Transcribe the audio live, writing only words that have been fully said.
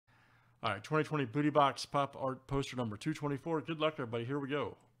All right, 2020 Booty Box Pop Art Poster number 224. Good luck, everybody. Here we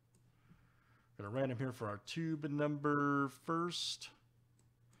go. Got a random here for our tube number first.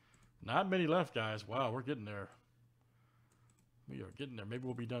 Not many left, guys. Wow, we're getting there. We are getting there. Maybe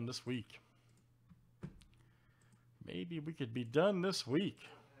we'll be done this week. Maybe we could be done this week.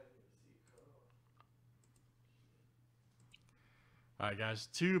 All right, guys.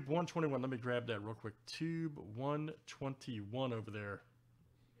 Tube 121. Let me grab that real quick. Tube 121 over there.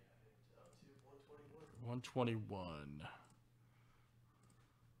 121. All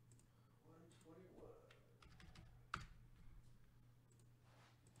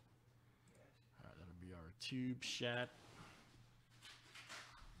right, that'll be our tube shot.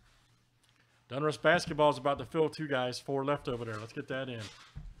 Donruss basketball is about to fill too, guys. 4 left over there. Let's get that in.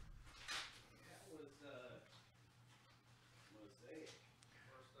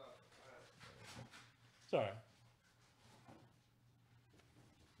 Sorry.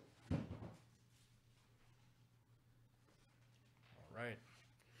 All right.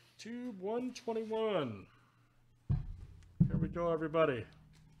 Tube 121. Here we go, everybody.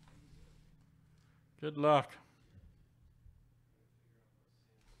 Good luck.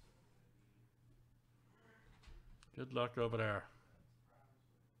 Good luck over there.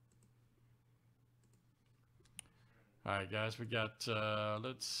 All right, guys, we got,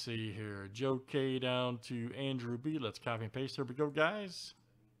 let's see here, Joe K down to Andrew B. Let's copy and paste. Here we go, guys.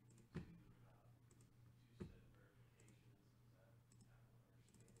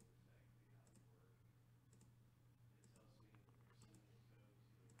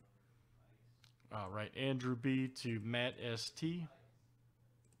 All right, Andrew B to Matt ST.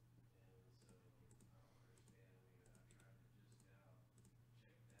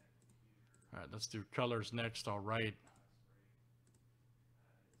 All right, let's do colors next. All right.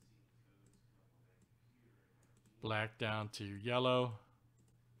 Black down to yellow.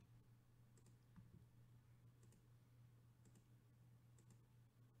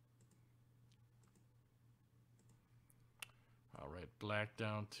 All right, black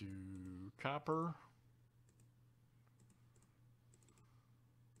down to copper.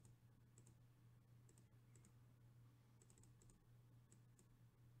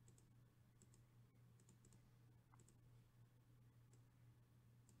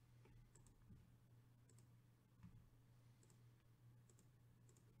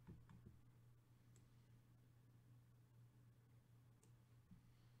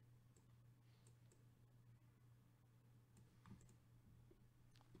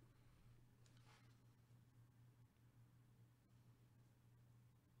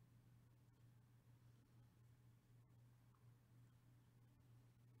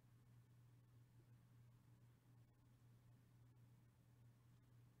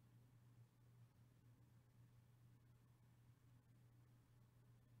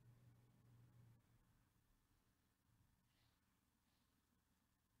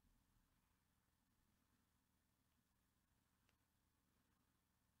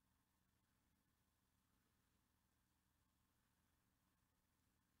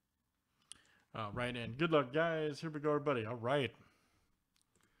 All right, and good luck, guys. Here we go, everybody. All right.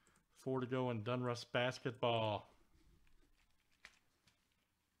 4 to go in Donruss basketball.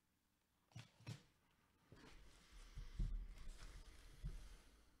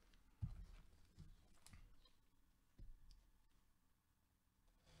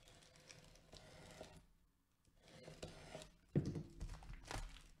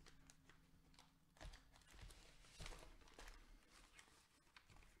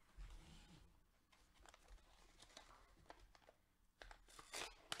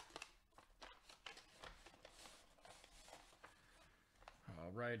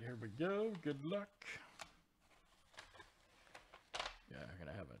 All right, here we go. Good luck. Yeah, I'm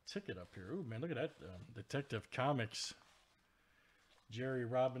going to have a ticket up here. Ooh, man, look at that. Detective Comics. Jerry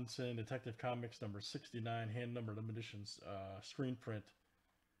Robinson, Detective Comics, number 69, hand number, limited editions, screen print,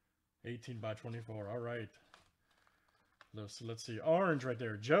 18 by 24. All right. Let's see. Orange right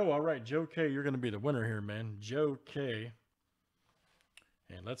there. Joe, all right. Joe K, you're going to be the winner here, man. Joe K.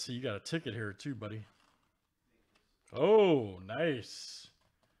 And let's see, you got a ticket here too, buddy. Oh, nice.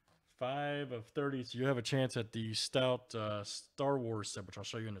 5 of 30. So you have a chance at the Stout Star Wars set, which I'll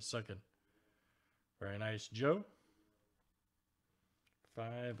show you in a second. Very nice, Joe.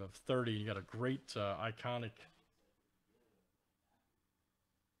 5 of 30. You got a great iconic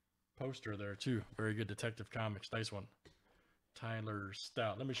poster there too. Very good Detective Comics. Nice one. Tyler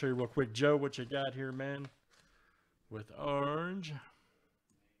Stout. Let me show you real quick, Joe, what you got here, man, with orange.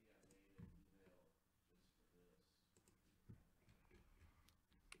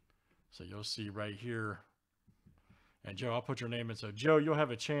 So you'll see right here, And Joe, I'll put your name in. So Joe, you'll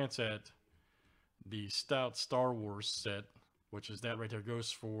have a chance at the Stout Star Wars set, which is that right there.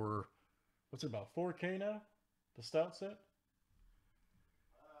 Goes for, what's it, about 4K now? The Stout set?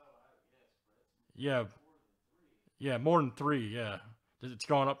 Yeah, yeah, more than 3. Yeah, it's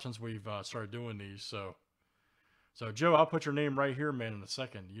gone up since we've started doing these. So Joe, I'll put your name right here, man, in a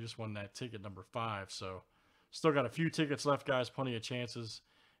second. You just won that ticket number 5. So still got a few tickets left, guys. Plenty of chances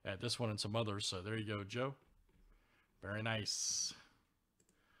at this one and some others. So there you go, Joe. Very nice.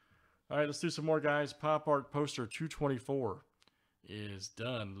 All right, let's do some more, guys. Pop art poster 224 is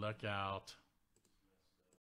done. Look out.